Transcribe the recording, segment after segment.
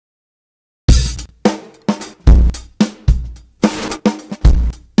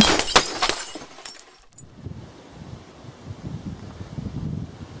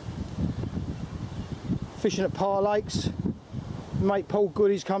fishing at Par Lakes. Mate Paul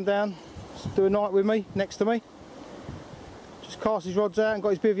Goody's come down to do a night with me, next to me. Just cast his rods out and got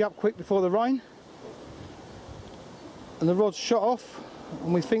his bivvy up quick before the rain. And the rod's shot off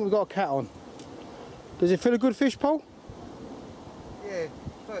and we think we've got a cat on. Does it feel a good fish, Paul? Yeah,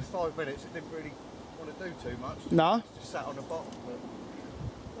 first 5 minutes it didn't really want to do too much. No? Just sat on the bottom, but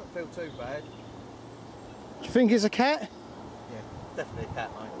don't feel too bad. Do you think it's a cat? Yeah, definitely a cat,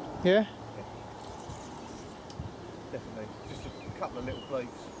 mate. Yeah? Definitely. Just a couple of little bleeps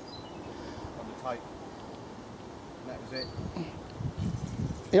on the tape. And that was it.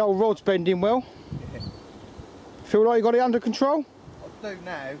 The old rod's bending well. Yeah. Feel like you got it under control? I do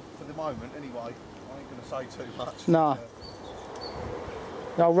now, for the moment anyway. I ain't going to say too much. Nah.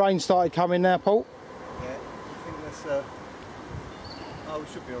 The old rain started coming now, Paul. Yeah, I think that's... oh, we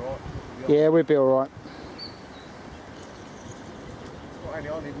should be alright. Yeah, we'll be alright. Well, hang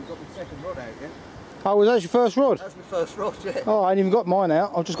on, I even got my second rod out yet. Oh, was that your first rod? That's my first rod, yeah. Oh, I ain't even got mine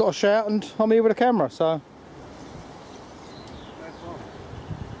out. I've just got a shout and I'm here with a camera, so...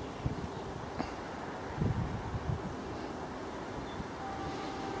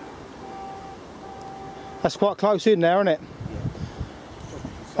 That's quite close in there, isn't it?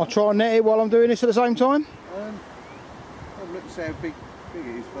 Yeah. I'll try and net it while I'm doing this at the same time. Have a look to see how big it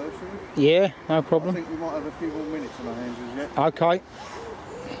is first, shall we? Yeah, no problem. I think we might have a few more minutes on our hands as yet. Okay.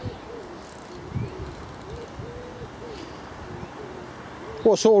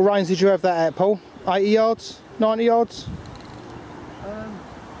 What sort of range did you have that at, Paul? 80 yards? 90 yards?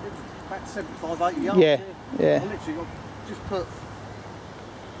 It's about 75, 80 yards. Yeah, yeah. I literally got, just put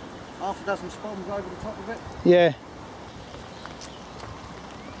half a dozen spawns over the top of it. Yeah.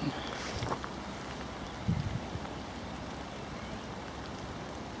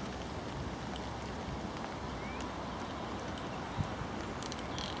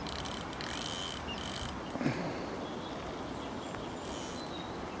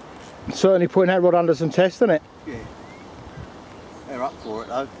 Certainly putting that rod under some test, isn't it? Yeah. They're up for it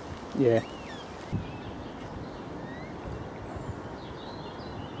though. Yeah.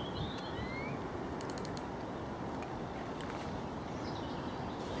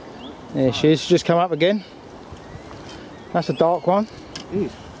 There she is, she's just come up again. That's a dark one. It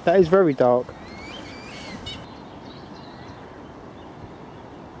is. That is very dark.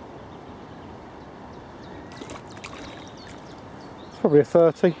 It's probably a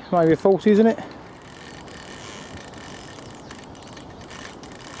 30, maybe a 40, isn't it?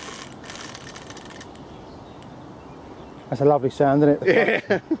 That's a lovely sound, isn't it?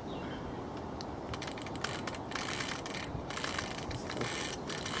 Yeah.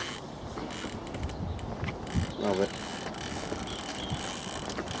 Love it.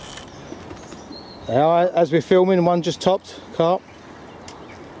 Yeah, as we're filming, one just topped carp.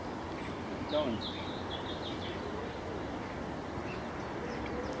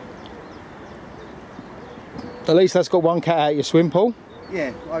 At least that's got one cat out of your swim pool.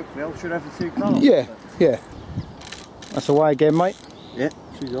 Yeah, hopefully I should have the 2 carps. Yeah, yeah. That's away again, mate. Yeah,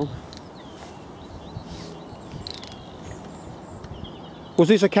 she's on. Was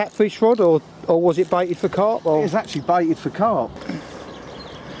this a catfish rod or was it baited for carp? Or? It was actually baited for carp.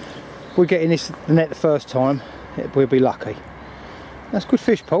 We're getting this the net the first time, we'll be lucky. That's good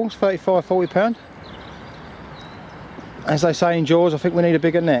fish, Paul. It's 35, 40 pound. As they say in Jaws, I think we need a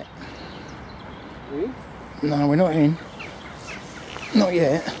bigger net. Really? No, we're not in. Not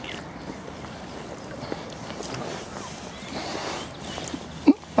yet.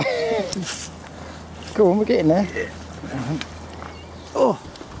 Go on, we're getting there. Yeah. Oh.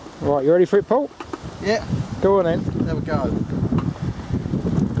 Right, you ready for it, Paul? Yeah. Go on then. There we go.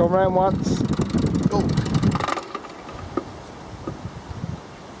 Gone round once. Oh.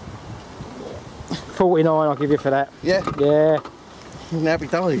 49, I'll give you for that. Yeah? Yeah. Happy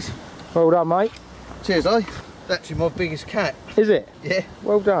days. Well done, mate. Cheers, eh? It's actually my biggest cat. Is it? Yeah.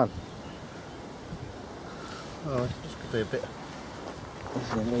 Well done. Oh, this could be a bit... This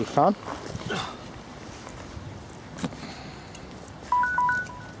is going to be fun.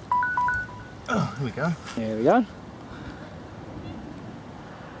 Oh, here we go. Here we go.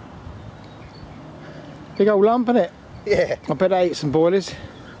 Big old lump, isn't it? Yeah. I bet I ate some boilies.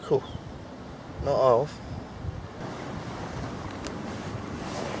 Cool. Not half.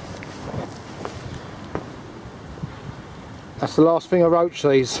 That's the last thing I roach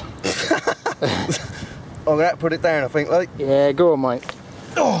these. I'm going to have to put it down, I think, like. Yeah, go on, mate.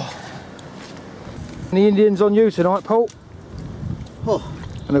 Oh. And the Indian's on you tonight, Paul. Oh.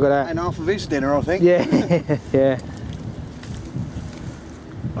 And look at that. And half of his dinner, I think. Yeah, yeah.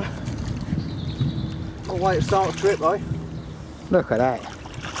 What a way to start a trip, though. Look at that.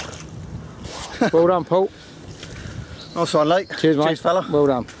 Well done, Paul. Nice one, Lee. Cheers, mate. Cheers, fella. Well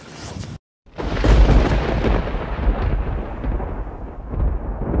done.